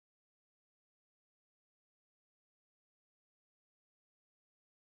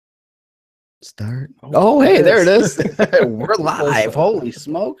Start. Oh, hey, there it is. We're live. Holy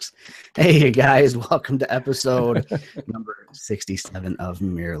smokes. Hey, guys. Welcome to episode number 67 of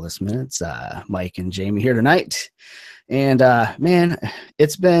Mirrorless Minutes. Mike and Jamie here tonight. And, man,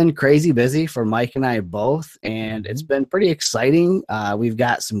 it's been crazy busy for Mike and I both, and it's been pretty exciting. We've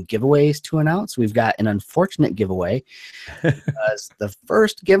got some giveaways to announce. We've got an unfortunate giveaway because the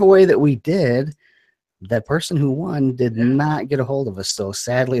first giveaway that we did, that person who won did not get a hold of us. So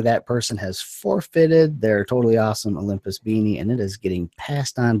sadly, that person has forfeited their totally awesome Olympus beanie, and it is getting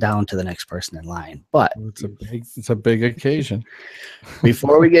passed on down to the next person in line. But it's a big occasion.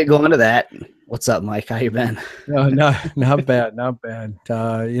 Before we get going to that, what's up, Mike? How you been? No, not bad, not bad.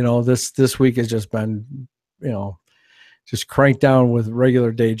 This week has just been, just cranked down with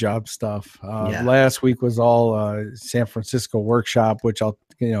regular day job stuff. Last week was all San Francisco workshop, which I'll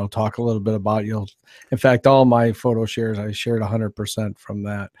talk a little bit about. In fact, all my photo shares, I shared 100% from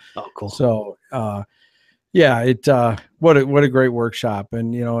that. Oh, cool. So what a great workshop.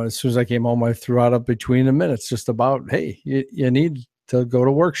 And as soon as I came home, I threw out up between the minutes just about, hey, you need to go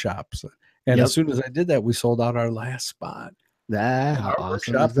to workshops. And as soon as I did that, we sold out our last spot. Our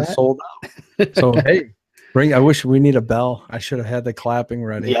workshop is sold out. So hey, I wish we need a bell. I should have had the clapping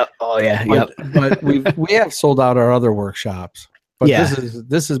ready. Yep. Oh yeah. But we have sold out our other workshops. But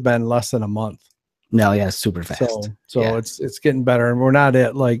this has been less than a month. No, yeah, super fast. So it's getting better, and we're not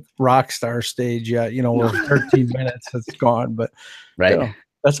at like rock star stage yet. We're 13 minutes. It's gone, but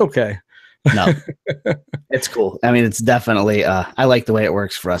that's okay. No, it's cool. I mean, it's definitely. I like the way it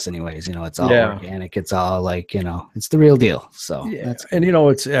works for us, anyways. It's all organic. It's all like it's the real deal. So that's cool.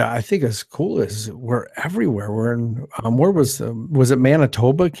 And I think it's cool is we're everywhere. We're in where was it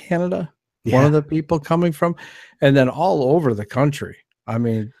Manitoba, Canada? One of the people coming from, and then all over the country. I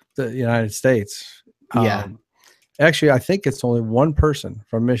mean, the United States. Actually, I think it's only one person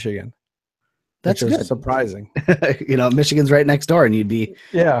from Michigan. That's good. Surprising. Michigan's right next door, and you'd be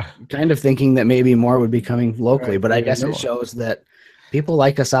kind of thinking that maybe more would be coming locally, but I guess it shows that people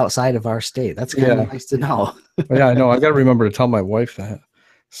like us outside of our state. That's kind of nice to know. I know. I got to remember to tell my wife that.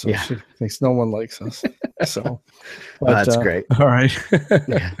 So she thinks no one likes us. So that's great. All right.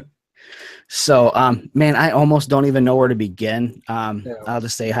 So, man, I almost don't even know where to begin. I'll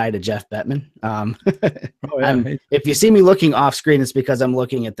just say hi to Jeff Bettman. If you see me looking off screen, it's because I'm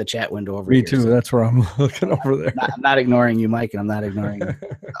looking at the chat window over here. Me too. So that's where I'm looking over there. I'm not ignoring you, Mike, and I'm not ignoring the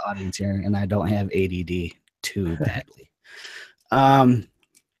audience here, and I don't have ADD too badly.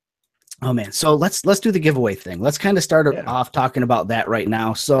 Oh man, so let's do the giveaway thing. Let's kind of start off talking about that right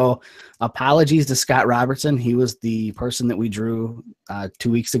now. So apologies to Scott Robertson. He was the person that we drew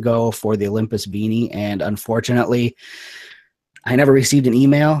 2 weeks ago for the Olympus beanie. And unfortunately, I never received an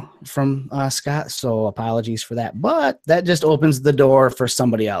email from Scott. So apologies for that. But that just opens the door for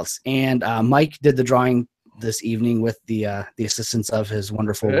somebody else. And Mike did the drawing this evening with the assistance of his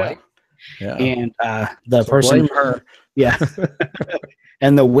wonderful wife. Yeah. And the person, her.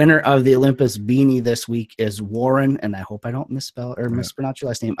 And the winner of the Olympus beanie this week is Warren, and I hope I don't misspell or mispronounce your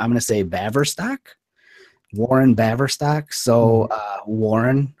last name. I'm going to say Baverstock, Warren Baverstock. So,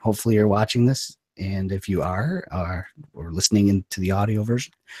 Warren, hopefully you're watching this, and if you are or listening into the audio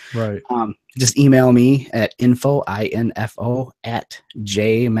version, right? Just email me at info at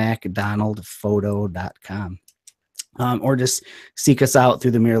jmacdonaldphoto.com. Or just seek us out through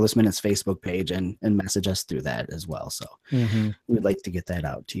the Mirrorless Minutes Facebook page and message us through that as well. So we'd like to get that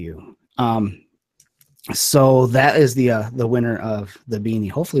out to you. So that is the winner of the beanie.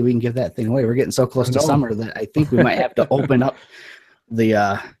 Hopefully we can give that thing away. We're getting so close to summer that I think we might have to open up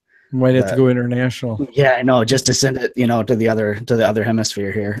the might have to go international. Yeah, I know, just to send it, to the other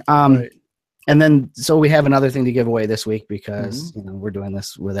hemisphere here. And then, so we have another thing to give away this week because, we're doing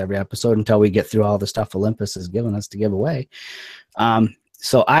this with every episode until we get through all the stuff Olympus has given us to give away.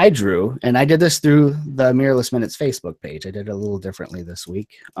 So I drew, and I did this through the Mirrorless Minutes Facebook page. I did it a little differently this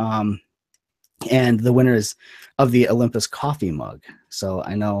week. And the winner is of the Olympus coffee mug. So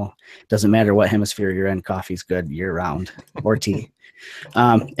I know it doesn't matter what hemisphere you're in, coffee's good year round, or tea.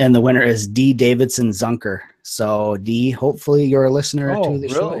 And the winner is D. Davidson Zunker. So D, hopefully you're a listener to the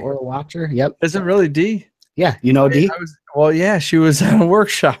show or a watcher. Yep. Is it really D? Yeah. D? She was at a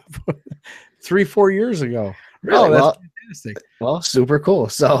workshop 3-4 years ago. Really? That's fantastic. Well, super cool.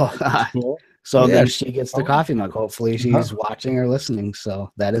 So, cool. Then she gets the coffee mug. Hopefully she's watching or listening.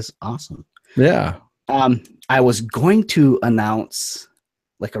 So that is awesome. Yeah. I was going to announce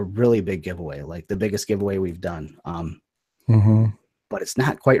like a really big giveaway, like the biggest giveaway we've done. But it's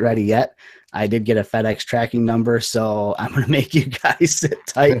not quite ready yet. I did get a FedEx tracking number, so I'm going to make you guys sit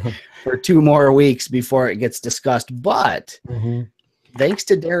tight for 2 more weeks before it gets discussed. But thanks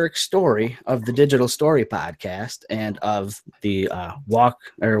to Derek's story of the Digital Story podcast and of the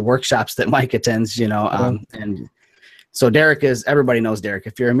workshops that Mike attends, and so Derek everybody knows Derek.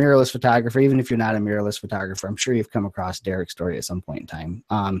 If you're a mirrorless photographer, even if you're not a mirrorless photographer, I'm sure you've come across Derek's story at some point in time.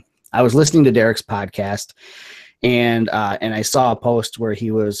 I was listening to Derek's podcast, and I saw a post where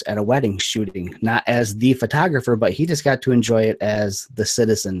he was at a wedding shooting, not as the photographer, but he just got to enjoy it as the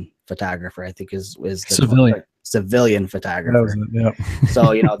citizen photographer. I think is the civilian photographer.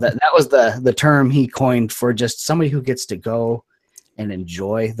 So that was the term he coined for just somebody who gets to go and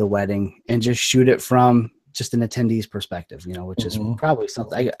enjoy the wedding and just shoot it from just an attendee's perspective, which is probably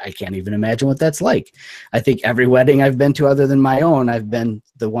something I can't even imagine what that's like. I think every wedding I've been to other than my own, I've been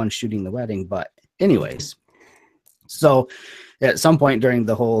the one shooting the wedding. But anyways, so at some point during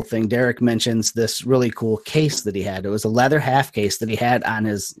the whole thing, Derek mentions this really cool case that he had. It was a leather half case that he had on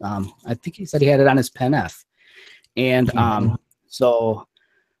his, I think he said he had it on his Pen F. And so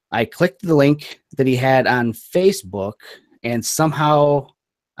I clicked the link that he had on Facebook, and somehow,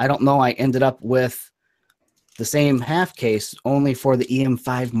 I don't know, I ended up with the same half case only for the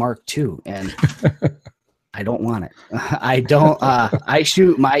EM5 Mark II, and I don't want it. I don't. I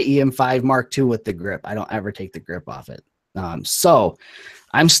shoot my EM5 Mark II with the grip. I don't ever take the grip off it. So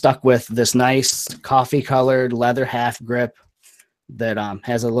I'm stuck with this nice coffee-colored leather half grip that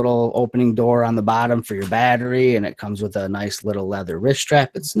has a little opening door on the bottom for your battery, and it comes with a nice little leather wrist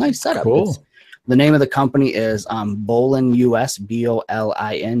strap. It's a nice setup. Cool. The name of the company is BolinUS,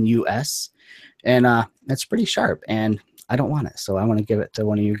 BolinUS. And it's pretty sharp, and I don't want it, so I want to give it to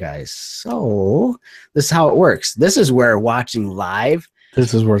one of you guys. So this is how it works. This is where watching live.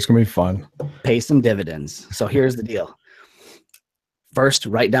 This is where it's going to be fun. Pay some dividends. So here's the deal. First,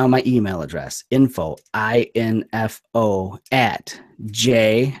 write down my email address, info, INFO,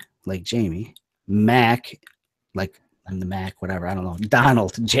 @J, like Jamie, Mac, like I'm the Mac, whatever, I don't know,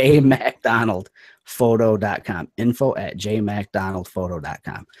 Donald, jmacdonaldphoto.com, info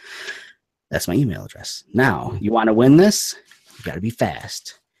 @jmacdonaldphoto.com. That's my email address. Now, you want to win this? You got to be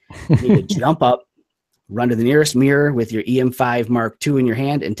fast. You need to jump up, run to the nearest mirror with your EM5 Mark II in your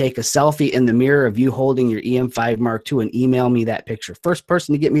hand, and take a selfie in the mirror of you holding your EM5 Mark II and email me that picture. First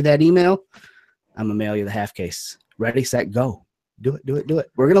person to get me that email, I'm going to mail you the half case. Ready, set, go. Do it, do it, do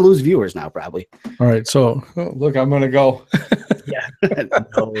it. We're going to lose viewers now, probably. All right. So, look, I'm going to go. Yeah.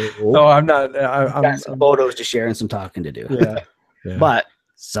 No, I'm not. I've got some photos to share and some talking to do. Yeah. But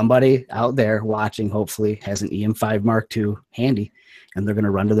somebody out there watching hopefully has an EM5 Mark II handy, and they're going to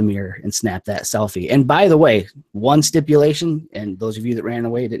run to the mirror and snap that selfie. And by the way, one stipulation, and those of you that ran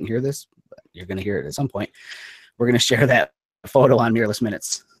away didn't hear this, but you're going to hear it at some point. We're going to share that photo on Mirrorless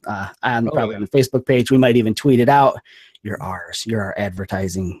Minutes probably on the Facebook page. We might even tweet it out. You're ours. You're our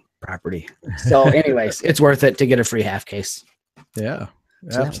advertising property. So anyways, it's worth it to get a free half case. Yeah,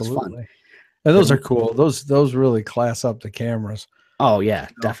 so absolutely. And those are cool. Those really class up the cameras. Oh yeah,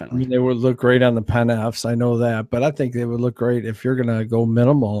 definitely. I mean, they would look great on the Pen Fs. I know that, but I think they would look great if you're going to go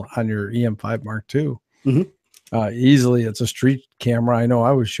minimal on your EM5 Mark II. Easily, it's a street camera. I know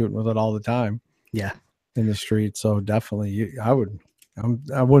I was shooting with it all the time. Yeah, in the street. So definitely, I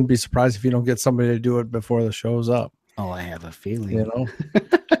wouldn't be surprised if you don't get somebody to do it before the show's up. Oh, I have a feeling.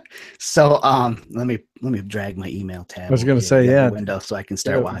 So let me drag my email tab. I was going to say, window so I can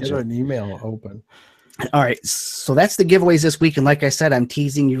start watching. Get an email open. All right, so that's the giveaways this week, and like I said, I'm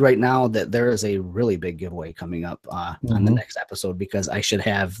teasing you right now that there is a really big giveaway coming up on the next episode, because I should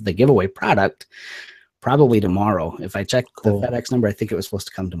have the giveaway product probably tomorrow. If I check the FedEx number, I think it was supposed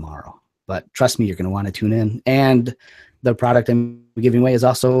to come tomorrow. But trust me, you're going to want to tune in. And the product I'm giving away is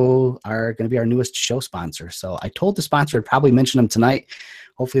also going to be our newest show sponsor. So I told the sponsor I'd probably mention them tonight.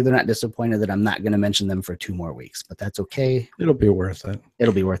 Hopefully they're not disappointed that I'm not going to mention them for 2 more weeks, but that's okay. It'll be worth it.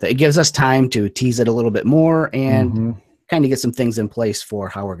 It'll be worth it. It gives us time to tease it a little bit more and kind of get some things in place for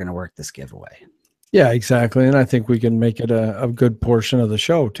how we're going to work this giveaway. Yeah, exactly. And I think we can make it a good portion of the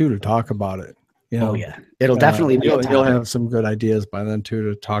show too, to talk about it. Oh yeah, it'll definitely be. You'll have some good ideas by then too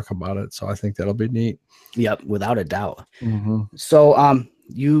to talk about it. So I think that'll be neat. Yep, without a doubt. So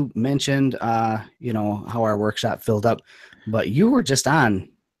you mentioned how our workshop filled up, but you were just on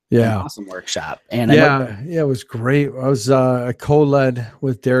an awesome workshop. And it was great. I was a co-led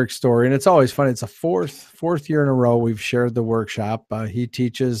with Derek's story, and it's always fun. It's a fourth year in a row we've shared the workshop. He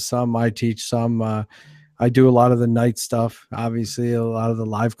teaches some, I teach some. I do a lot of the night stuff, obviously a lot of the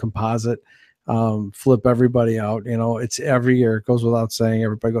live composite. Flip everybody out. It's every year. It goes without saying.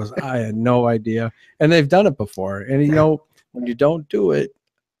 Everybody goes, I had no idea. And they've done it before. And when you don't do it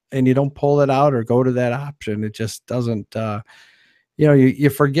and you don't pull it out or go to that option, it just doesn't, you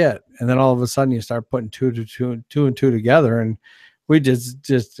forget. And then all of a sudden you start putting two and two together. And we just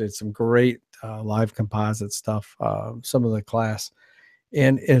did some great live composite stuff, some of the class.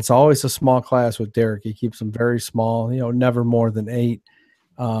 And it's always a small class with Derek. He keeps them very small, never more than 8.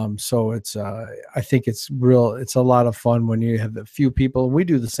 So it's, I think it's a lot of fun when you have a few people. We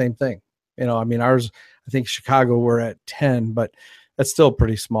do the same thing. I mean, ours, I think Chicago, we're at 10, but that's still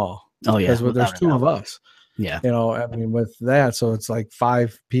pretty small. Oh yeah. Because there's 2 of us. Yeah. I mean, with that, so it's like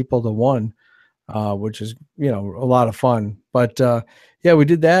 5 people to 1, which is, a lot of fun. But yeah, we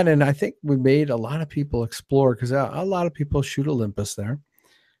did that. And I think we made a lot of people explore, because a lot of people shoot Olympus there,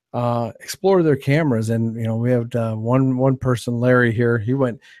 explore their cameras. And, we have one person, Larry here, he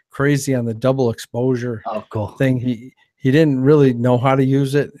went crazy on the double exposure thing. He didn't really know how to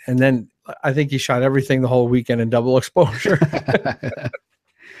use it. And then I think he shot everything the whole weekend in double exposure.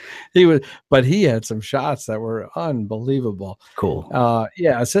 But he had some shots that were unbelievable. Cool.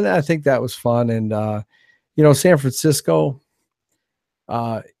 Yeah. So I think that was fun. And, San Francisco,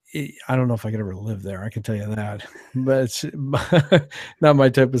 I don't know if I could ever live there. I can tell you that, but it's not my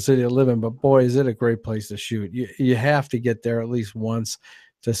type of city to live in. But boy, is it a great place to shoot. You have to get there at least once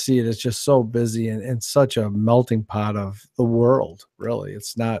to see it. It's just so busy and such a melting pot of the world. Really,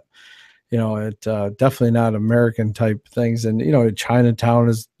 it's not. Definitely not American type things. And, Chinatown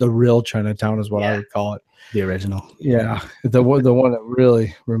is the real Chinatown is what I would call it. The original. Yeah. The one that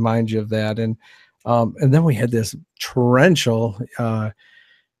really reminds you of that. And then we had this torrential,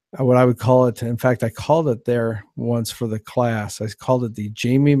 what I would call it. In fact, I called it there once for the class. I called it the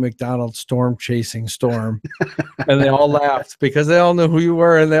Jamie McDonald storm chasing storm. And they all laughed because they all knew who you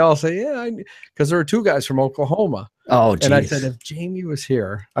were. And they all say, yeah, because there were 2 guys from Oklahoma. Oh, geez. And I said, if Jamie was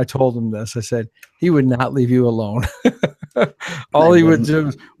here, I told him this. I said, he would not leave you alone. All he would do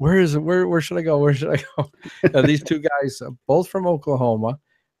is, where should I go? Where should I go? Now, these 2 guys, both from Oklahoma,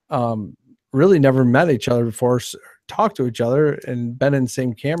 really never met each other before, talked to each other, and been in the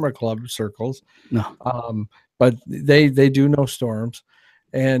same camera club circles. No. But they do know storms.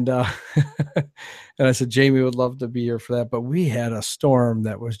 And and I said, Jamie would love to be here for that. But we had a storm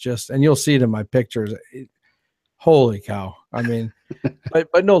that was just, and you'll see it in my pictures. Holy cow. I mean,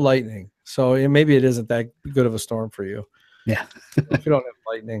 but no lightning. So maybe it isn't that good of a storm for you. Yeah. If you don't have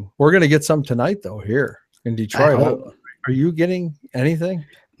lightning. We're going to get some tonight, though, here in Detroit. Are you getting anything?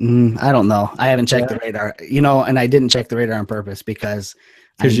 I don't know. I haven't checked the radar, and I didn't check the radar on purpose because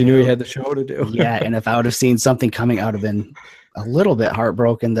you knew you had the show to do. Yeah. And if I would have seen something coming, I would have been a little bit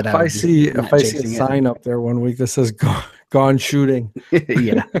heartbroken that if I see a sign up there one week that says gone shooting.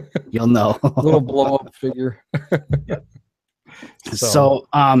 Yeah, you'll know. A little blow up figure. Yep. So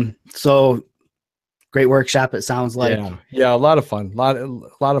great workshop. It sounds like. Yeah. A lot of fun. A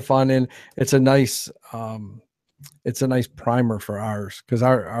lot of fun. And it's a nice primer for ours, because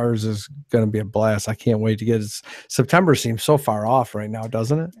ours is going to be a blast. I can't wait to get it. September seems so far off right now,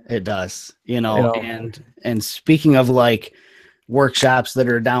 doesn't it? It does, and speaking of like workshops that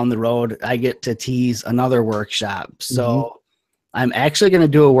are down the road, I get to tease another workshop. So I'm actually going to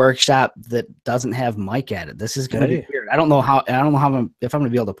do a workshop that doesn't have Mike at it. This is going to be weird. I don't know if I'm going to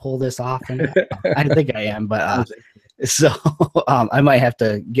be able to pull this off. I think I am, but so I might have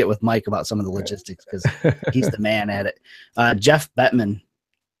to get with Mike about some of the logistics, because he's the man at it. Jeff Bettman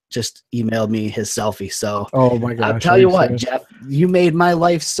just emailed me his selfie. So oh my gosh, I'll tell you what, Jeff, you made my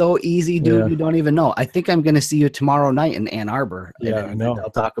life so easy, dude. Yeah. You don't even know. I think I'm going to see you tomorrow night in Ann Arbor. Yeah, I know. I'll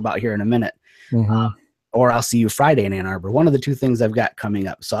talk about here in a minute. Or I'll see you Friday in Ann Arbor. One of the 2 things I've got coming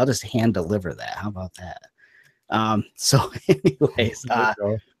up. So I'll just hand deliver that. How about that? So anyways,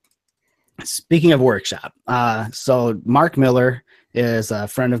 speaking of workshop, so Mark Miller is a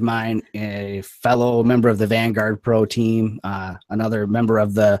friend of mine, a fellow member of the Vanguard Pro team, another member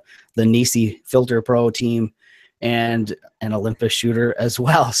of the Nisi Filter Pro team, and an Olympus shooter as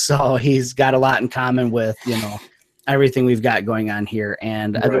well. So he's got a lot in common with, everything we've got going on here.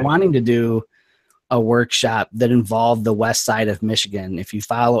 And I've been wanting to do a workshop that involved the west side of Michigan. If you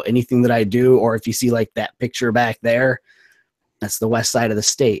follow anything that I do, or if you see like that picture back there, that's the west side of the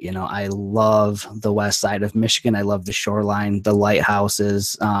state. I love the west side of Michigan. I love the shoreline, the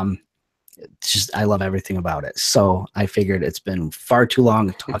lighthouses. I love everything about it. So I figured it's been far too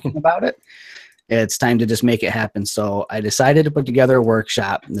long talking about it. It's time to just make it happen. So I decided to put together a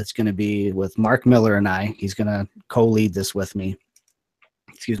workshop that's going to be with Mark Miller and I. He's going to co-lead this with me.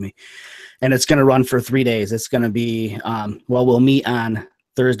 Excuse me. And it's going to run for 3 days. It's going to be, we'll meet on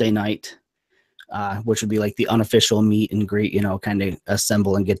Thursday night, which would be like the unofficial meet and greet, kind of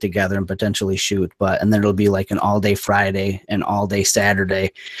assemble and get together and potentially shoot. And then it'll be like an all-day Friday and all-day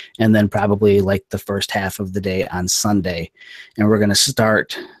Saturday, and then probably like the first half of the day on Sunday. And we're going to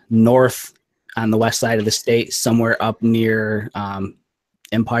start north on the west side of the state, somewhere up near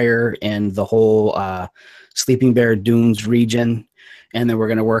Empire and the whole Sleeping Bear Dunes region. And then we're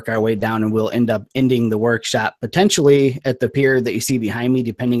going to work our way down, and we'll end up ending the workshop potentially at the pier that you see behind me,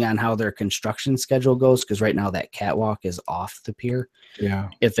 depending on how their construction schedule goes, because right now that catwalk is off the pier. Yeah.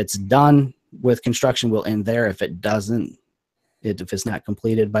 If it's done with construction, we'll end there. If it doesn't, if it's not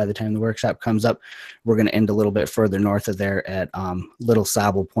completed by the time the workshop comes up, we're going to end a little bit further north of there at Little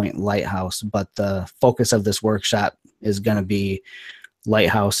Sable Point Lighthouse. But the focus of this workshop is going to be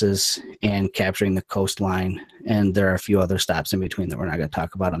lighthouses and capturing the coastline, and there are a few other stops in between that we're not going to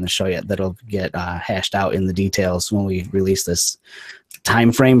talk about on the show yet. That'll get hashed out in the details when we release this.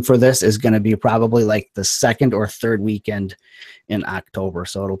 Time frame for this is going to be probably like the second or third weekend in October,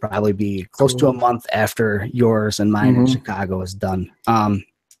 so it'll probably be close to a month after yours and mine in Chicago is done.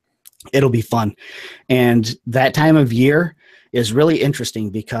 It'll be fun, and that time of year is really interesting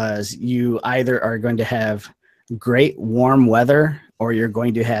because you either are going to have great warm weather or you're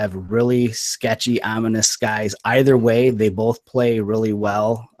going to have really sketchy, ominous skies. Either way, they both play really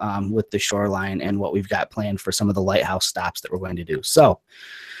well with the shoreline and what we've got planned for some of the lighthouse stops that we're going to do. So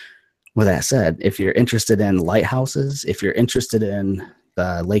with that said, if you're interested in lighthouses, if you're interested in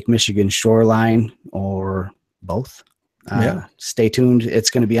the Lake Michigan shoreline or both, stay tuned. It's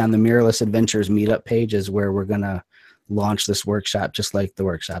going to be on the Mirrorless Adventures meetup page is where we're going to launch this workshop, just like the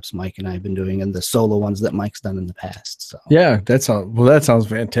workshops Mike and I have been doing and the solo ones that Mike's done in the past. So yeah, that sounds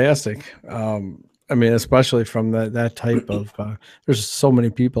fantastic. I mean, especially from that type of there's so many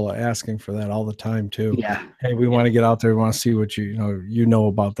people asking for that all the time too. Yeah. Hey, we want to get out there, we want to see what you know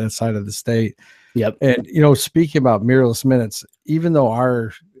about that side of the state. Yep. And speaking about Mirrorless Minutes, even though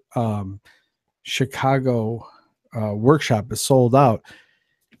our Chicago workshop is sold out,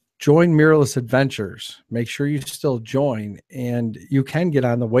 join Mirrorless Adventures. Make sure you still join, and you can get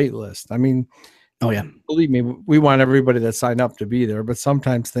on the wait list. I mean, believe me, we want everybody that signed up to be there, but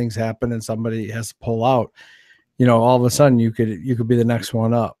sometimes things happen and somebody has to pull out. All of a sudden you could be the next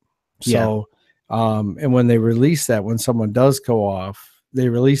one up. So, and when they release that, when someone does go off, they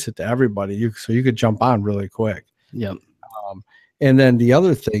release it to everybody. So you could jump on really quick. Yep. And then the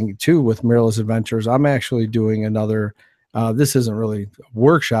other thing too with Mirrorless Adventures, I'm actually doing another. This isn't really a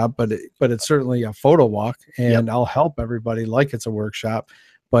workshop, but it's certainly a photo walk, and I'll help everybody like it's a workshop.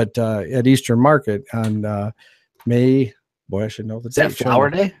 But at Eastern Market on May, I should know the date. Is that Flower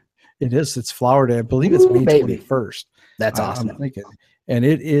Day? It is. It's Flower Day. I believe it's May 21st. That's awesome. I'm thinking, and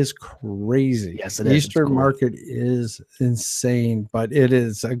it is crazy. Yes, it is. Eastern Market is insane, but it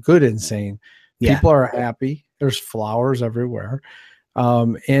is a good insane. Yeah. People are happy. There's flowers everywhere.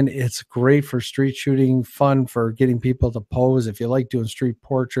 And it's great for street shooting, fun for getting people to pose. If you like doing street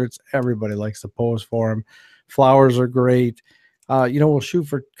portraits, everybody likes to pose for them. Flowers are great. We'll shoot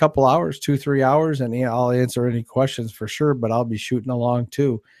for a couple hours, 2-3 hours, and I'll answer any questions for sure, but I'll be shooting along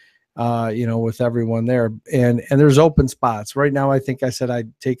too, with everyone there. And there's open spots. Right now, I think I said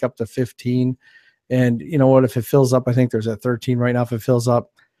I'd take up to 15. And you know what, if it fills up, I think there's at 13 right now. If it fills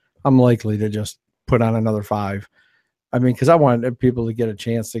up, I'm likely to just put on another 5. I mean, because I want people to get a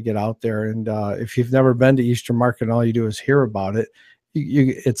chance to get out there. And if you've never been to Eastern Market and all you do is hear about it,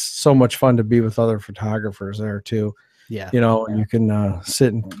 it's so much fun to be with other photographers there too. Yeah. And you can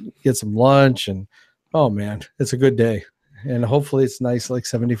sit and get some lunch, and oh man, it's a good day. And hopefully it's nice, like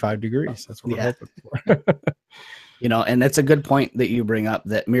 75 degrees. That's what we're hoping for. And that's a good point that you bring up,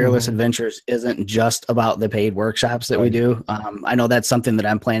 that Mirrorless Adventures isn't just about the paid workshops that we do. I know that's something that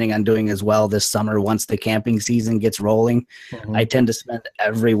I'm planning on doing as well this summer. Once the camping season gets rolling, I tend to spend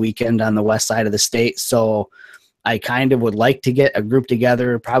every weekend on the west side of the state. So I kind of would like to get a group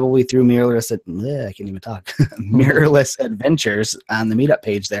together, probably through Mirrorless Adventures on the meetup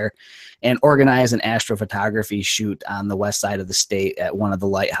page there, and organize an astrophotography shoot on the west side of the state at one of the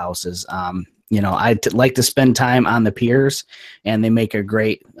lighthouses. I'd like to spend time on the piers, and they make a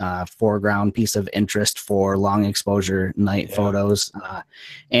great foreground piece of interest for long exposure night photos.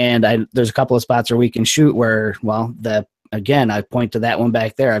 And there's a couple of spots where we can shoot where, again, I point to that one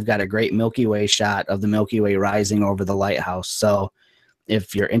back there. I've got a great Milky Way shot of the Milky Way rising over the lighthouse. So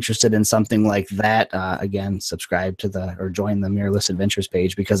if you're interested in something like that, again, subscribe to or join the Mirrorless Adventures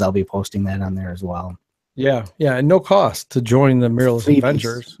page, because I'll be posting that on there as well. Yeah, and no cost to join the Mirrorless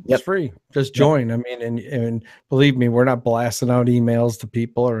Adventures. Yep. It's free. Just join. I mean, and believe me, we're not blasting out emails to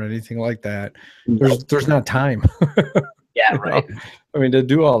people or anything like that. There's not time. Yeah, right. I mean, to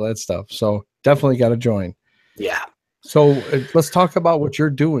do all that stuff. So definitely got to join. Yeah. So let's talk about what you're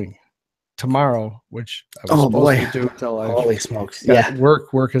doing tomorrow, which I was supposed to do until holy smokes. Yeah.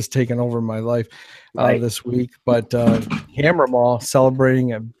 Work has taken over my life this week. But Camera Mall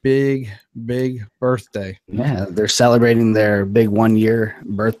celebrating a big birthday. Yeah, they're celebrating their big 1-year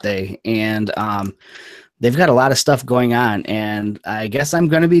birthday, and they've got a lot of stuff going on, and I guess I'm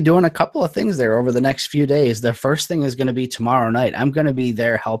going to be doing a couple of things there over the next few days. The first thing is going to be tomorrow night. I'm going to be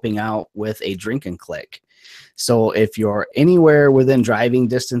there helping out with a drink and click. So if you're anywhere within driving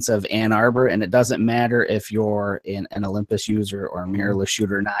distance of Ann Arbor, and it doesn't matter if you're an Olympus user or a mirrorless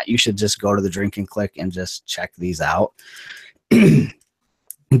shooter or not, you should just go to the drink and click and just check these out.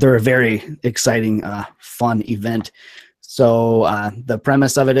 They're a very exciting, fun event. So the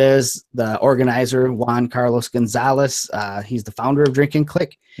premise of it is the organizer, Juan Carlos Gonzalez, he's the founder of Drink and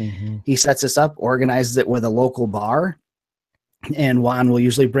Click. He sets this up, organizes it with a local bar. And Juan will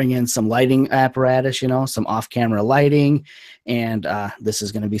usually bring in some lighting apparatus, you know, some off-camera lighting. And this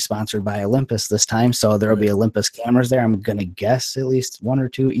is going to be sponsored by Olympus this time. So there will be Olympus cameras there. I'm going to guess at least 1 or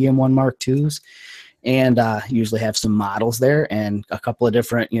 2 EM1 Mark IIs. And usually have some models there and a couple of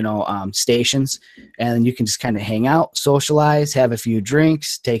different, you know, stations. And you can just kind of hang out, socialize, have a few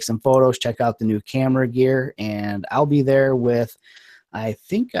drinks, take some photos, check out the new camera gear. And I'll be there with, I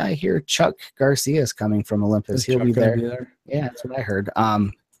think I hear Chuck Garcia is coming from Olympus. He'll be there. Yeah, that's what I heard.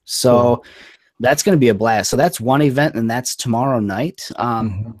 So that's going to be a blast. So that's one event, and that's tomorrow night.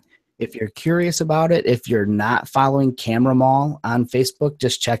 If you're curious about it, if you're not following Camera Mall on Facebook,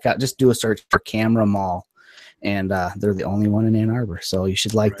 just do a search for Camera Mall. And they're the only one in Ann Arbor. So you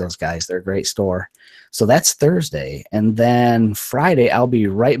should like those guys. They're a great store. So that's Thursday. And then Friday, I'll be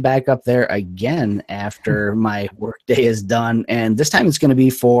right back up there again after my work day is done. And this time it's going to be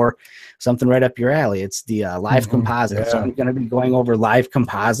for something right up your alley. It's the live composite. Yeah. So I'm going to be going over live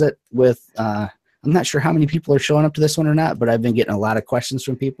composite with I'm not sure how many people are showing up to this one or not, but I've been getting a lot of questions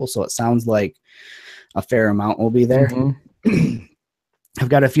from people. So it sounds like a fair amount will be there. I've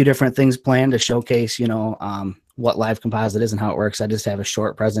got a few different things planned to showcase, you know, what live composite is and how it works. I just have a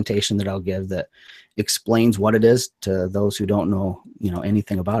short presentation that I'll give that explains what it is to those who don't know, you know,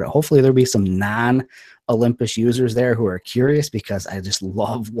 anything about it. Hopefully there'll be some non-Olympus users there who are curious, because I just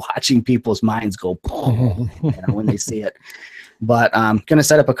love watching people's minds go you know, when they see it. But I'm going to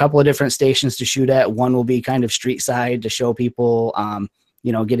set up a couple of different stations to shoot at. One will be kind of street side to show people,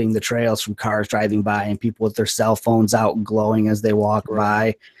 you know, getting the trails from cars driving by and people with their cell phones out glowing as they walk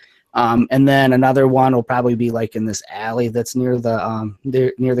by. And then another one will probably be like in this alley that's near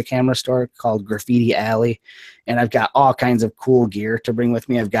the camera store called Graffiti Alley. And I've got all kinds of cool gear to bring with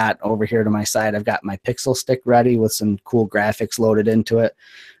me. I've got over here to my side, I've got my pixel stick ready with some cool graphics loaded into it.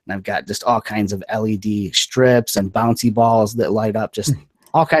 And I've got just all kinds of LED strips and bouncy balls that light up, just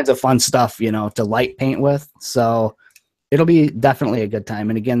all kinds of fun stuff, you know, to light paint with. So it'll be definitely a good time.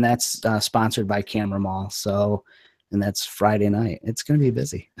 And again, that's sponsored by Camera Mall. So, and that's Friday night. It's going to be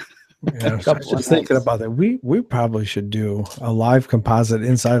busy. Yeah, I was just thinking about that. We probably should do a live composite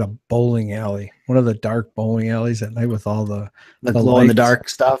inside a bowling alley, one of the dark bowling alleys at night with all the glow in the dark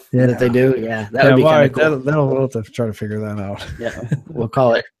stuff that they do. Yeah, that would be kind of cool. We'll have to try to figure that out. Yeah, we'll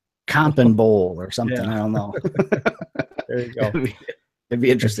call it Comp and Bowl or something. I don't know. There you go. It'd be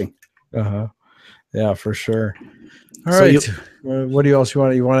interesting. Yeah, for sure. All right. What else you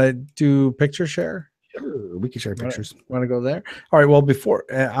want? You want to do picture share? Sure, we can share pictures. Want to go there? All right. Well, before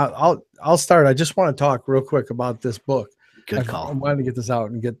I'll start. I just want to talk real quick about this book. Good call. I wanted to get this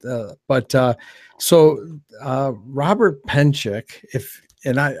out and get so Robert Penchik,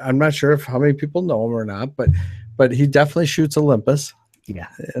 I'm not sure how many people know him or not, but he definitely shoots Olympus. Yeah,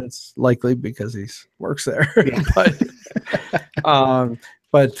 it's likely because he works there. Yeah.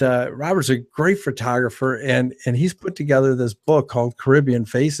 But Robert's a great photographer, and he's put together this book called Caribbean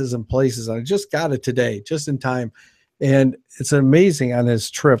Faces and Places. I just got it today, just in time. And it's amazing on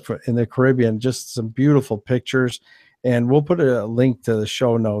his trip in the Caribbean, just some beautiful pictures. And we'll put a link to the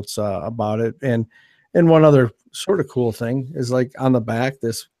show notes about it. And one other sort of cool thing is, like, on the back,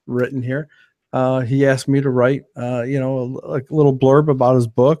 this written here, he asked me to write, a little blurb about his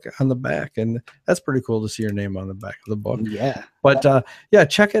book on the back, and that's pretty cool to see your name on the back of the book. Yeah, but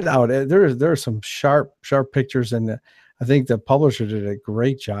check it out. There are some sharp pictures, and I think the publisher did a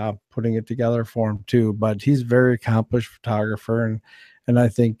great job putting it together for him too. But he's a very accomplished photographer, and I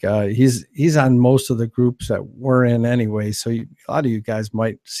think he's on most of the groups that we're in anyway. So a lot of you guys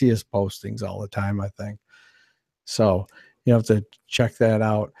might see his postings all the time, I think. So you have to check that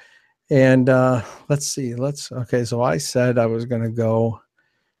out. And let's see. Okay. So I said I was going to go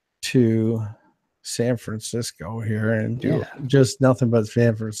to San Francisco here and do just nothing but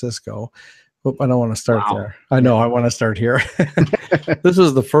San Francisco. Oh, I don't want to start Wow. there. I know I want to start here. This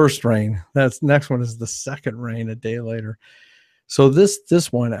was the first rain. That's next one is the second rain a day later. So this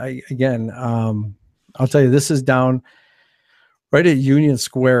one, I'll tell you, this is down right at Union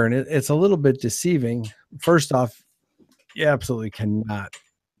Square, and it's a little bit deceiving. First off, you absolutely cannot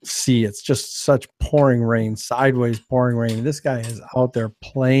see. It's just such pouring rain, sideways pouring rain. This guy is out there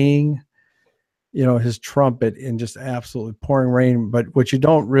playing, his trumpet in just absolutely pouring rain. But what you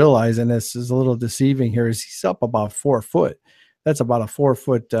don't realize, and this is a little deceiving here, is he's up about 4 foot. That's about a 4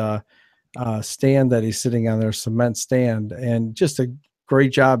 foot stand that he's sitting on there, cement stand, and just a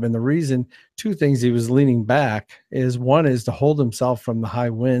great job. And the reason, two things he was leaning back is, one is to hold himself from the high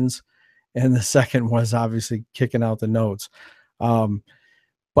winds, and the second was obviously kicking out the notes.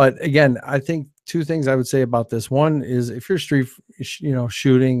 But again, I think two things I would say about this. One is, if you're street,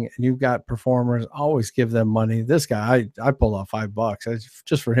 shooting and you've got performers, always give them money. This guy, I pulled out $5.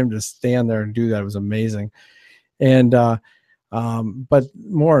 Just for him to stand there and do that was amazing. And, but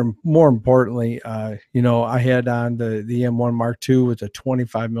more importantly, I had on the M1 Mark II with a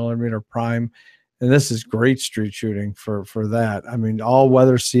 25 millimeter prime, and this is great street shooting for that. I mean, all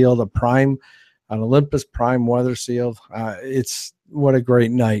weather sealed, an Olympus prime weather sealed. It's what a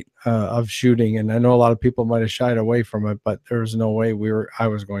great night of shooting, and I know a lot of people might have shied away from it, but there was no way I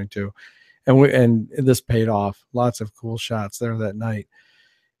was going to, and this paid off. Lots of cool shots there that night,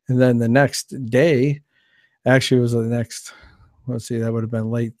 and then the next day, actually it was the next. Let's see, that would have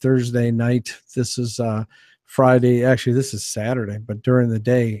been late Thursday night. This is Friday. Actually, this is Saturday, but during the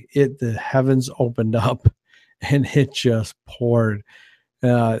day, the heavens opened up and it just poured.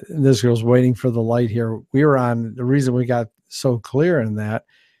 This girl's waiting for the light here. The reason we got so clear in that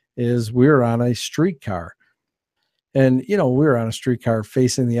is we were on a streetcar. And, we were on a streetcar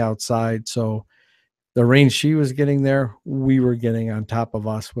facing the outside. So the rain she was getting there, we were getting on top of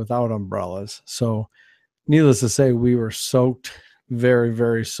us without umbrellas. So needless to say, we were soaked, very,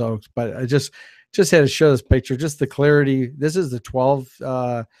 very soaked. But I just had to show this picture, just the clarity. This is the 12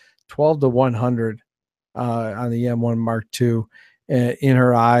 to 100 on the M1 Mark II in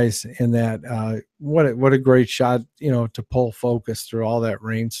her eyes. And that what a great shot, to pull focus through all that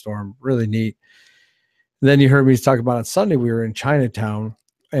rainstorm. Really neat. And then you heard me talk about on Sunday, we were in Chinatown.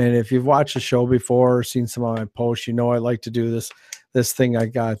 And if you've watched the show before or seen some of my posts, I like to do this thing I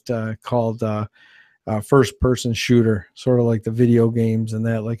got called first person shooter, sort of like the video games and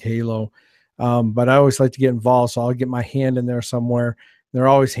that, like Halo. But I always like to get involved, so I'll get my hand in there somewhere. They're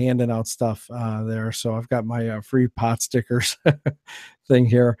always handing out stuff there. So I've got my free pot stickers thing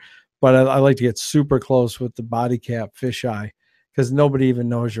here, but I like to get super close with the body cap fisheye, because nobody even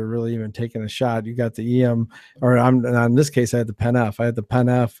knows you're really even taking a shot. You got the EM, or in this case, I had the Pen F. I had the Pen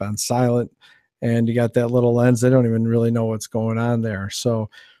F on silent, and you got that little lens. They don't even really know what's going on there. So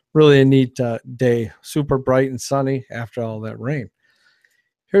really a neat day, super bright and sunny after all that rain.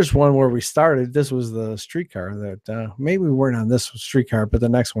 Here's one where we started. This was the streetcar that maybe we weren't on this streetcar, but the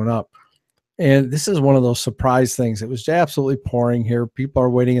next one up. And this is one of those surprise things. It was absolutely pouring here. People are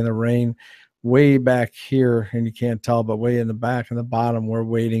waiting in the rain way back here, and you can't tell, but way in the back and the bottom, we're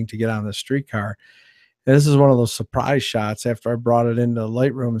waiting to get on the streetcar. And this is one of those surprise shots. After I brought it into the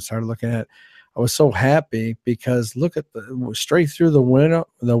Lightroom and started looking at it, I was so happy, because look at straight through the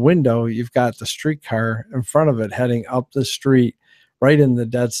window, you've got the streetcar in front of it heading up the street right in the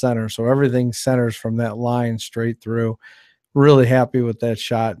dead center. So everything centers from that line straight through. Really happy with that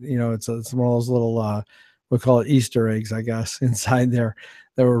shot. It's one of those little, we call it Easter eggs, I guess, inside there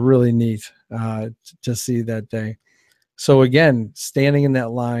that were really neat to see that day. So again, standing in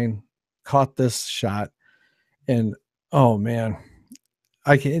that line, caught this shot, and oh man,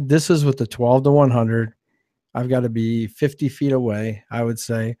 this is with the 12 to 100. I've got to be 50 feet away, I would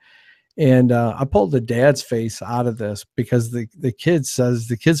say. And I pulled the dad's face out of this, because the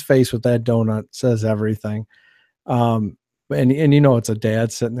kid's face with that donut says everything. And it's a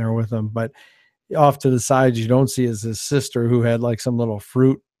dad sitting there with him, but off to the side, you don't see is his sister, who had like some little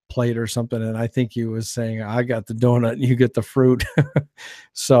fruit plate or something. And I think he was saying, I got the donut and you get the fruit.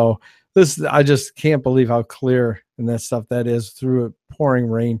 So I just can't believe how clear and that stuff that is through a pouring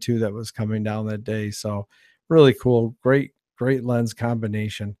rain too, that was coming down that day. So really cool. Great lens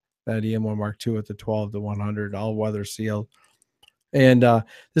combination, that EM1 Mark II with the 12 to 100, all weather sealed. And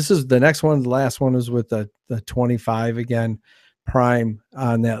this is the next one. The last one is with the 25 again, prime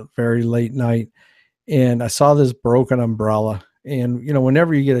on that very late night. And I saw this broken umbrella. And,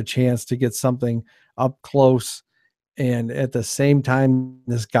 whenever you get a chance to get something up close, and at the same time,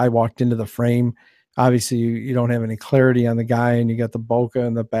 this guy walked into the frame, obviously you don't have any clarity on the guy, and you got the bokeh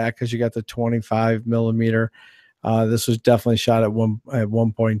in the back because you got the 25 millimeter. This was definitely shot at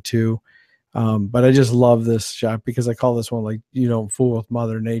 1.2. But I just love this shot because I call this one like, you don't fool with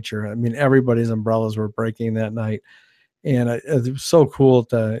Mother Nature. I mean, everybody's umbrellas were breaking that night. And it was so cool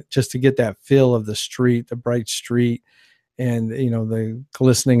to get that feel of the street, the bright street, and, you know, the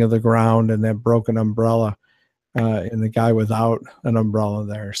glistening of the ground and that broken umbrella and the guy without an umbrella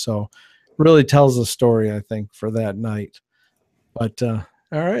there. So really tells a story, I think, for that night. But all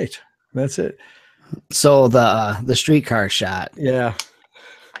right, that's it. So the streetcar shot. Yeah.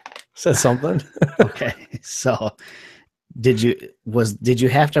 Says something. Okay. So did you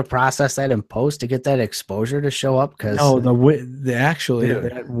have to process that in post to get that exposure to show up? Because no,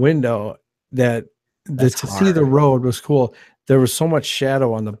 that window to see the road was cool. There was so much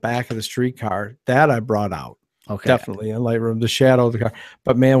shadow on the back of the streetcar that I brought out. Okay. Definitely in Lightroom, the shadow of the car.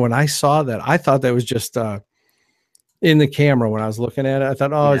 But man, when I saw that, I thought that was just in the camera when I was looking at it. I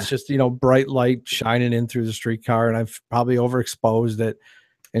thought, it's just, you know, bright light shining in through the streetcar, and I've probably overexposed it.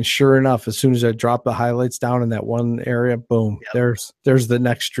 And sure enough, as soon as I dropped the highlights down in that one area, boom, there's the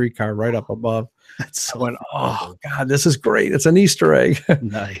next streetcar right up above. So I went, oh God, this is great. It's an Easter egg.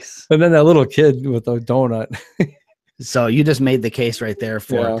 Nice. And then that little kid with the donut. So you just made the case right there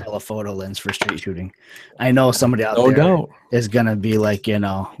for a telephoto lens for street shooting. I know somebody out there is going to be like, you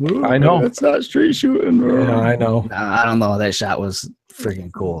know, I know it's not street shooting. Yeah, I know. I don't know. That shot was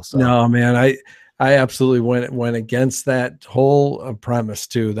freaking cool. So. No, man, I absolutely went against that whole premise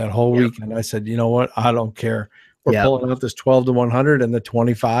too, that whole weekend. I said, you know what? I don't care. We're pulling out this 12 to 100 and the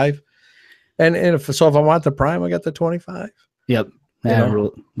 25. And if I want the prime, I got the 25. Yep.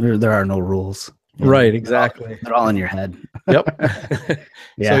 There are no rules. Right, exactly. They're all in your head. Yep.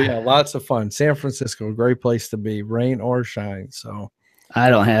 So lots of fun. San Francisco, great place to be, rain or shine. So I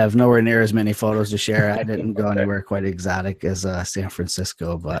don't have nowhere near as many photos to share. I didn't go anywhere quite exotic as San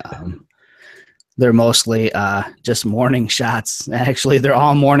Francisco, but they're mostly just morning shots. Actually, they're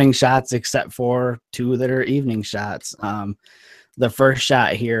all morning shots except for 2 that are evening shots. The first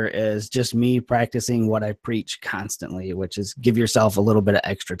shot here is just me practicing what I preach constantly, which is give yourself a little bit of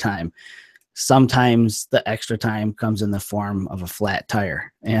extra time. Sometimes the extra time comes in the form of a flat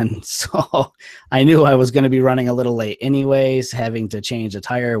tire. And so I knew I was going to be running a little late anyways, having to change a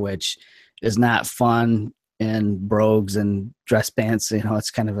tire, which is not fun in brogues and dress pants. You know, it's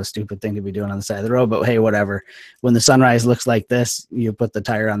kind of a stupid thing to be doing on the side of the road, but hey, whatever. When the sunrise looks like this, you put the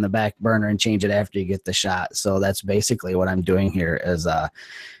tire on the back burner and change it after you get the shot. So that's basically what I'm doing here is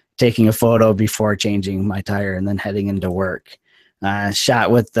taking a photo before changing my tire and then heading into work.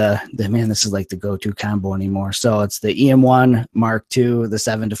 Shot with the man, this is like the go-to combo anymore. So it's the EM1 Mark II, the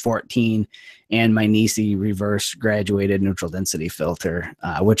 7-14, and my Nisi reverse graduated neutral density filter,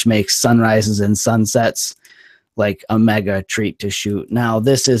 which makes sunrises and sunsets like a mega treat to shoot. Now,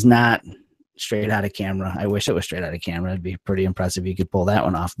 this is not straight out of camera. I wish it was straight out of camera. It'd be pretty impressive if you could pull that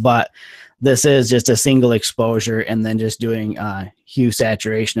one off. But this is just a single exposure and then just doing hue,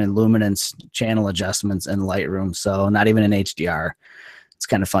 saturation, and luminance channel adjustments in Lightroom. So not even in HDR. It's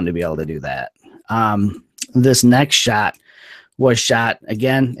kind of fun to be able to do that. This next shot was shot,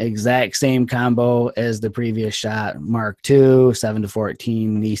 again, exact same combo as the previous shot, Mark II, 7-14,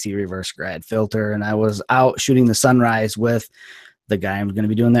 Nisi reverse grad filter. And I was out shooting the sunrise with the guy I'm going to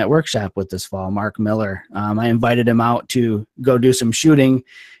be doing that workshop with this fall, Mark Miller. I invited him out to go do some shooting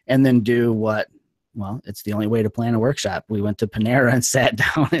and then do it's the only way to plan a workshop. We went to Panera and sat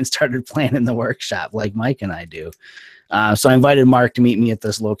down and started planning the workshop like Mike and I do. So I invited Mark to meet me at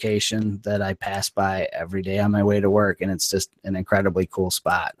this location that I pass by every day on my way to work. And it's just an incredibly cool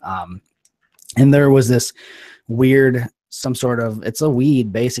spot. And there was this weird, it's a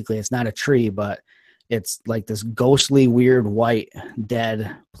weed, basically. It's not a tree, but it's like this ghostly, weird, white,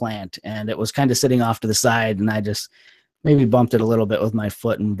 dead plant. And it was kind of sitting off to the side. And I just maybe bumped it a little bit with my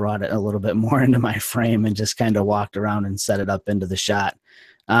foot and brought it a little bit more into my frame and just kind of walked around and set it up into the shot.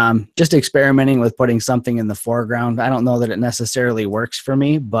 Just experimenting with putting something in the foreground. I don't know that it necessarily works for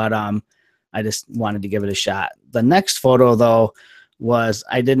me, but I just wanted to give it a shot. The next photo, though, was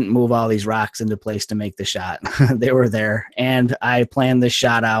I didn't move all these rocks into place to make the shot. They were there. And I planned this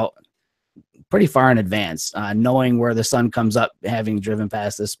shot out pretty far in advance, knowing where the sun comes up, having driven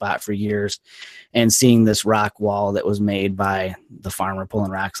past this spot for years and seeing this rock wall that was made by the farmer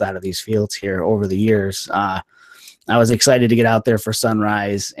pulling rocks out of these fields here over the years. I was excited to get out there for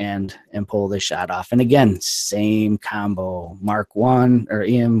sunrise and pull this shot off. And again, same combo, Mark I or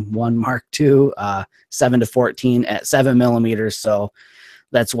EM1 Mark II, 7-14 at 7 millimeters. So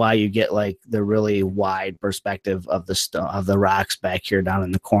that's why you get like the really wide perspective of the rocks back here down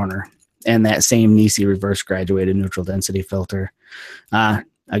in the corner. And that same Nisi reverse graduated neutral density filter.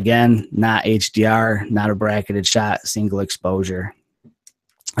 Again, not HDR, not a bracketed shot, single exposure.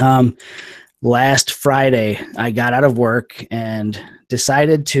 last Friday, I got out of work and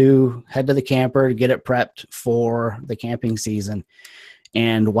decided to head to the camper to get it prepped for the camping season.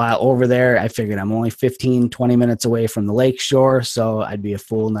 And while over there, I figured I'm only 15, 20 minutes away from the lake shore, so I'd be a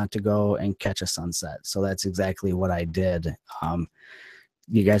fool not to go and catch a sunset. So that's exactly what I did.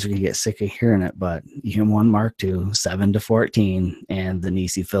 You guys are going to get sick of hearing it, but EM1 Mark II, 7-14, and the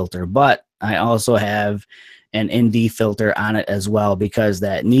Nisi filter. But I also have an ND filter on it as well, because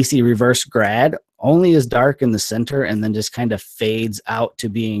that Nisi reverse grad only is dark in the center and then just kind of fades out to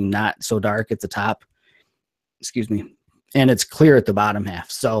being not so dark at the top. Excuse me. And it's clear at the bottom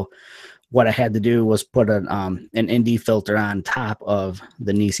half. So what I had to do was put an ND filter on top of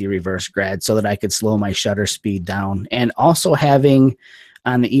the Nisi reverse grad so that I could slow my shutter speed down. And also having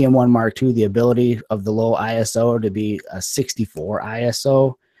on the EM1 Mark II the ability of the low ISO to be a 64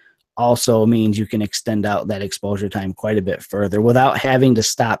 ISO also means you can extend out that exposure time quite a bit further without having to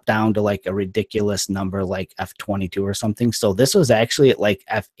stop down to like a ridiculous number like f22 or something. So this was actually at like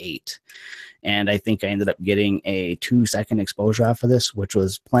f8. And I think I ended up getting a 2-second exposure off of this, which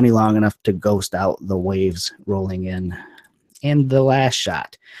was plenty long enough to ghost out the waves rolling in the last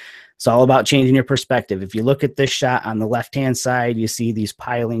shot. It's all about changing your perspective. If you look at this shot on the left-hand side, you see these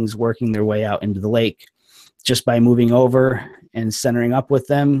pilings working their way out into the lake. Just by moving over and centering up with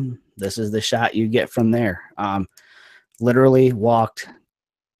them, this is the shot you get from there. Literally walked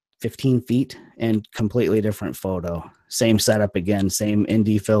 15 feet and completely different photo. Same setup again, same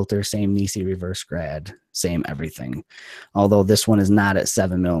ND filter, same Nisi reverse grad, same everything. Although this one is not at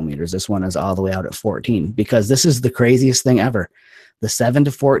 7 millimeters. This one is all the way out at 14, because this is the craziest thing ever. The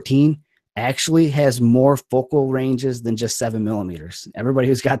 7-14 actually has more focal ranges than just 7 millimeters. Everybody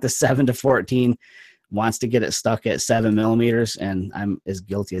who's got the 7-14 wants to get it stuck at 7 millimeters, and I'm as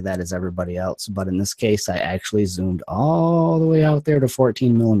guilty of that as everybody else. But in this case, I actually zoomed all the way out there to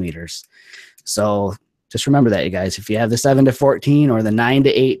 14 millimeters. So just remember that, you guys. If you have the 7-14 or the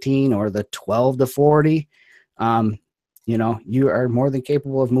 9-18 or the 12-40, you know, you are more than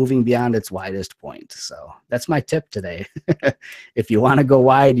capable of moving beyond its widest point. So that's my tip today. If you want to go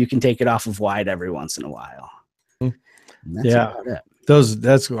wide, you can take it off of wide every once in a while. Yeah,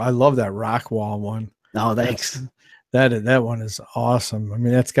 I love that rock wall one. Oh, thanks. That one is awesome. I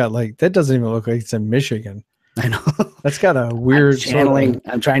mean, that doesn't even look like it's in Michigan. I know. That's got a weird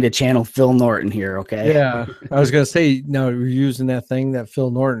I'm trying to channel Phil Norton here. Okay. Yeah. I was going to say, no, you're using that thing that Phil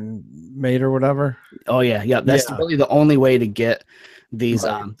Norton made or whatever. Oh yeah. Yeah. That's really the only way to get these,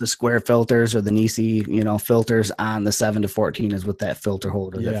 the square filters or the Nisi, filters on the 7-14 is with that filter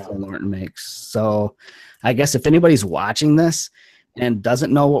holder that Phil Norton makes. So I guess if anybody's watching this and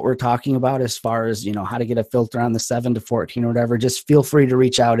doesn't know what we're talking about as far as, how to get a filter on the 7-14 or whatever, just feel free to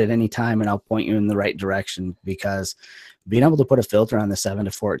reach out at any time and I'll point you in the right direction, because being able to put a filter on the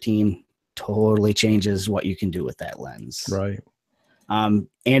 7-14 totally changes what you can do with that lens. Right.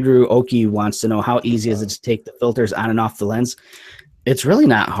 Andrew Oki wants to know, how easy is it to take the filters on and off the lens? It's really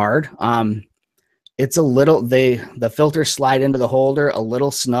not hard. It's a little, the filters slide into the holder a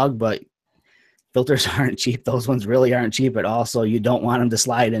little snug, but filters aren't cheap. Those ones really aren't cheap at all. So you don't want them to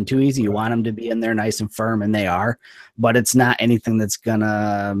slide in too easy. You want them to be in there nice and firm, and they are, but it's not anything that's going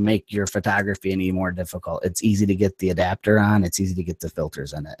to make your photography any more difficult. It's easy to get the adapter on. It's easy to get the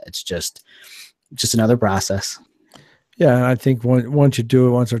filters in it. It's just another process. Yeah, and I think once you do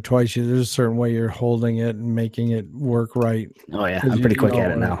it once or twice, there's a certain way you're holding it and making it work right. Oh yeah, I'm pretty quick at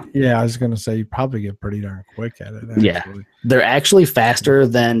it now. Yeah, I was going to say you probably get pretty darn quick at it. Actually. Yeah, they're actually faster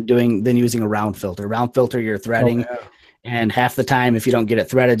than using a round filter. Round filter, you're threading, and half the time, if you don't get it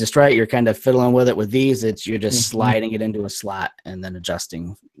threaded just right, you're kind of fiddling with it. With these, you're just sliding it into a slot and then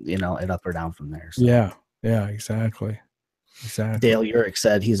adjusting, it up or down from there. So. Yeah, exactly. Dale Urick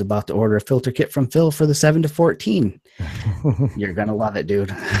said he's about to order a filter kit from Phil for the 7-14. You're gonna love it, dude.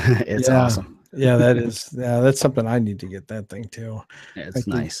 It's awesome. Yeah, that's something I need to get, that thing too. It's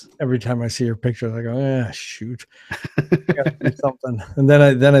nice. Every time I see your pictures, I go, shoot, gotta do something. And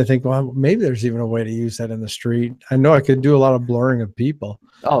then I think, well, maybe there's even a way to use that in the street. I know I could do a lot of blurring of people.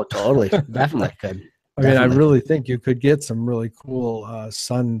 Oh, totally, definitely could. I mean, I really think you could get some really cool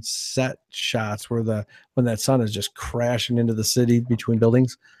sunset shots when that sun is just crashing into the city between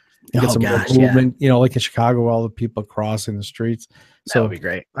buildings. You get some movement, like in Chicago, all the people crossing the streets. So that would be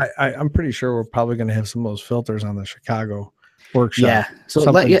great. I'm pretty sure we're probably going to have some of those filters on the Chicago workshop. Yeah. So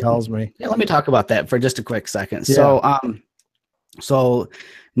something tells me. Yeah, let me talk about that for just a quick second. Yeah. So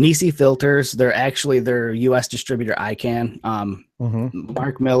Nisi filters, they're US distributor ICANN.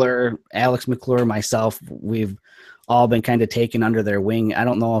 Mark Miller, Alex McClure, myself, we've all been kind of taken under their wing. I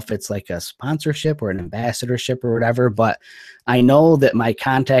don't know if it's like a sponsorship or an ambassadorship or whatever, but I know that my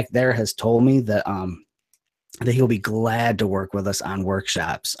contact there has told me that that he'll be glad to work with us on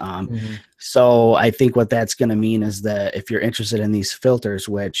workshops. So I think what that's going to mean is that if you're interested in these filters,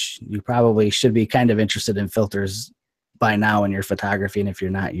 which you probably should be kind of interested in filters by now in your photography, and if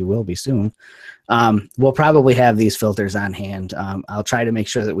you're not, you will be soon. We'll probably have these filters on hand. I'll try to make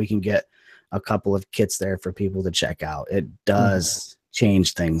sure that we can get a couple of kits there for people to check out. It does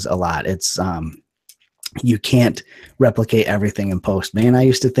change things a lot. It's you can't replicate everything in post, man. I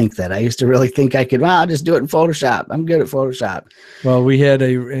used to think that. I used to really think I could, well, I'll just do it in Photoshop. I'm good at Photoshop. Well, we had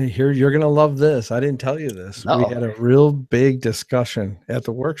here, you're going to love this. I didn't tell you this. We had a real big discussion at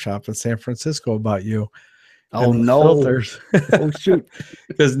the workshop in San Francisco about you. Oh, no. Filters. Oh, shoot.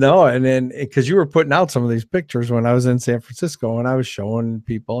 Because you were putting out some of these pictures when I was in San Francisco, and I was showing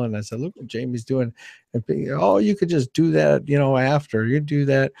people, and I said, look what Jamie's doing. And, oh, you could just do that, after you do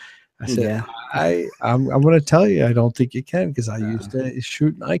that. I said, I'm going to tell you, I don't think you can, because I used to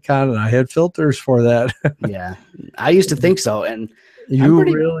shoot an icon and I had filters for that. Yeah, I used to think so. And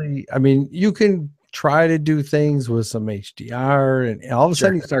you can try to do things with some HDR, and all of a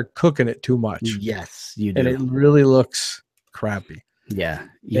sudden you start cooking it too much. Yes, you do. And it really looks crappy. Yeah.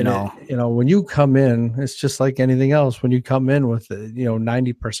 When you come in, it's just like anything else. When you come in with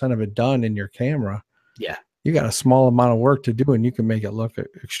 90% of it done in your camera. Yeah. You got a small amount of work to do, and you can make it look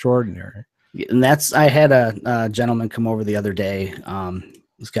extraordinary. And I had a gentleman come over the other day.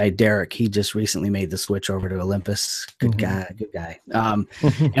 This guy, Derek, he just recently made the switch over to Olympus. Good guy.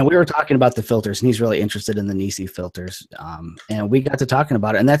 And we were talking about the filters, and he's really interested in the Nisi filters. And we got to talking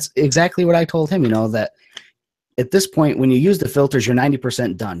about it. And that's exactly what I told him, that at this point, when you use the filters, you're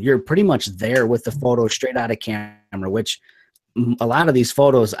 90% done. You're pretty much there with the photo straight out of camera, which a lot of these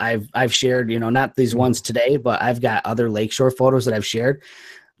photos I've shared, not these ones today, but I've got other lakeshore photos that I've shared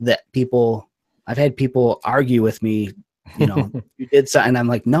that I've had people argue with me, you did something. And I'm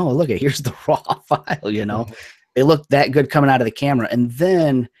like, no, look, here's the raw file, They look that good coming out of the camera. And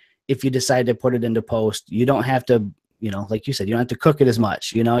then if you decide to put it into post, you don't have to, like you said, you don't have to cook it as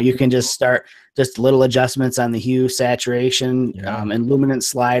much, you can just start just little adjustments on the hue, saturation, and luminance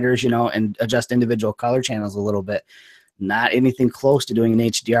sliders, and adjust individual color channels a little bit. Not anything close to doing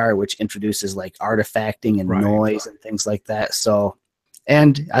an HDR, which introduces like artifacting and noise and things like that. So,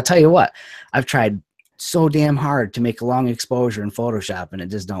 and I'll tell you what, I've tried so damn hard to make a long exposure in Photoshop, and it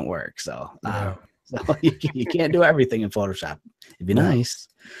just don't work. So, so you can't do everything in Photoshop. It'd be nice.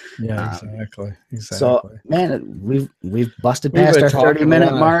 Yeah, exactly. So, man, we've busted past our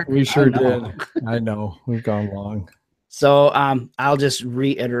 30-minute mark. We sure did. I know we've gone long. So I'll just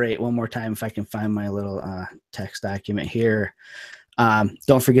reiterate one more time if I can find my little text document here.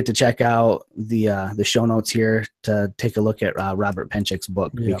 Don't forget to check out the show notes here to take a look at Robert Penchik's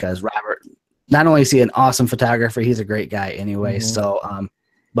book, because Robert, not only is he an awesome photographer, he's a great guy anyway. So,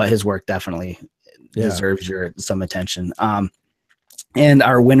 but his work definitely deserves some attention. And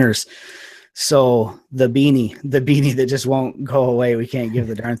our winners. So the beanie that just won't go away. We can't give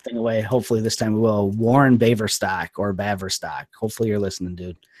the darn thing away. Hopefully this time we will. Warren Baverstock. Hopefully you're listening,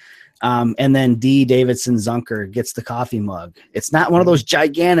 dude. And then D. Davidson Zunker gets the coffee mug. It's not one of those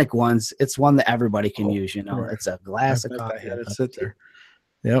gigantic ones. It's one that everybody can use. It's a glass of coffee. Sit there.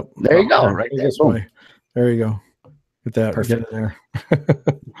 Yep. There you go. Right there. Boom. There you go. Get that. Perfect. Get it there.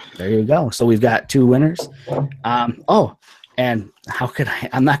 There you go. So we've got 2 winners. And how could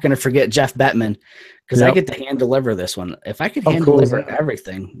I'm not going to forget Jeff Bettman, because I get to hand deliver this one. If I could hand deliver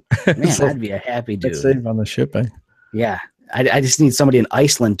everything, man, I'd be a happy dude. Save on the shipping. Yeah. I just need somebody in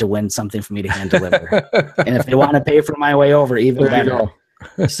Iceland to win something for me to hand deliver. And if they want to pay for my way over, even better.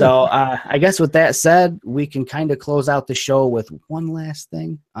 So I guess with that said, we can kind of close out the show with one last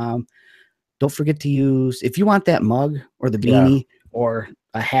thing. Don't forget to use, if you want that mug or the beanie or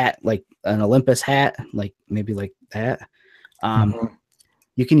a hat, like an Olympus hat, like maybe like that,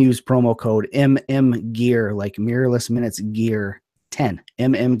 you can use promo code MMGear, like Mirrorless Minutes Gear 10,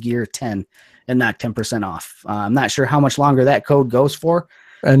 MMGear 10, and knock 10% off. I'm not sure how much longer that code goes for.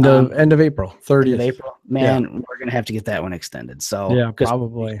 End of April, 30th. End of April. Man, we're gonna have to get that one extended. So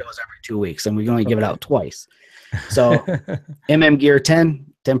probably it goes every 2 weeks, and we can only give it out twice. So MMGear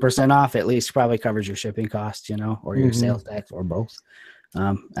 10% off at least probably covers your shipping costs, or your sales tax, or both.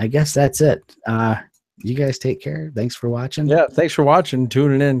 I guess that's it. You guys take care. Thanks for watching. Yeah, thanks for watching,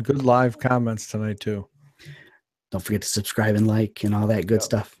 tuning in. Good live comments tonight too. Don't forget to subscribe and like and all that good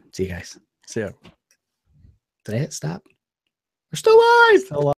stuff. See you guys. See ya. Did I hit stop? We're still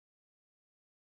live.